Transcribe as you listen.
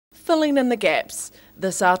Filling in the gaps,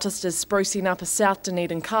 this artist is sprucing up a South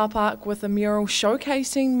Dunedin car park with a mural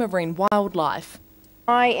showcasing marine wildlife.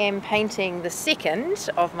 I am painting the second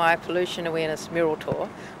of my pollution awareness mural tour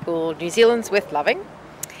called New Zealand's Worth Loving,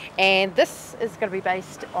 and this is going to be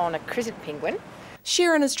based on a crescent penguin.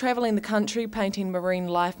 Sharon is travelling the country painting marine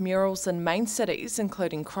life murals in main cities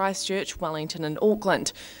including Christchurch, Wellington and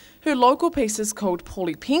Auckland. Her local piece is called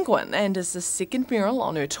Paulie Penguin and is the second mural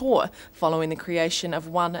on her tour, following the creation of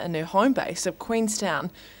one in her home base of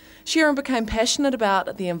Queenstown. Sharon became passionate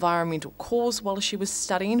about the environmental cause while she was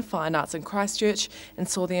studying fine arts in Christchurch and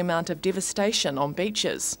saw the amount of devastation on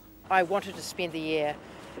beaches. I wanted to spend the year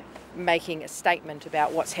making a statement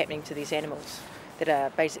about what's happening to these animals that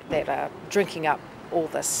are drinking up all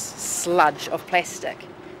this sludge of plastic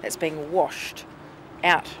that's being washed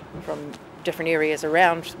out from different areas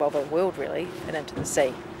around, well, the world really, and into the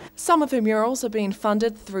sea. Some of her murals are being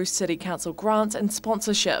funded through City Council grants and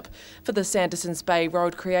sponsorship. For the Sandersons Bay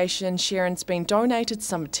Road creation, Sharon's been donated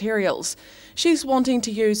some materials. She's wanting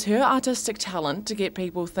to use her artistic talent to get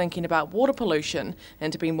people thinking about water pollution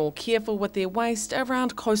and to be more careful with their waste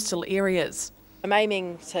around coastal areas. I'm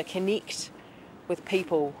aiming to connect with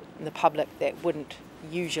people in the public that wouldn't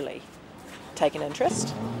usually take an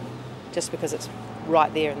interest, just because it's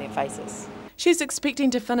right there in their faces. She's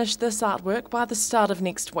expecting to finish this artwork by the start of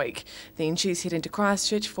next week. Then she's heading to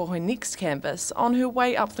Christchurch for her next canvas on her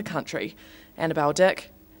way up the country. Annabelle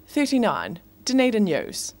Dick, 39, Dunedin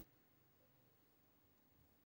News.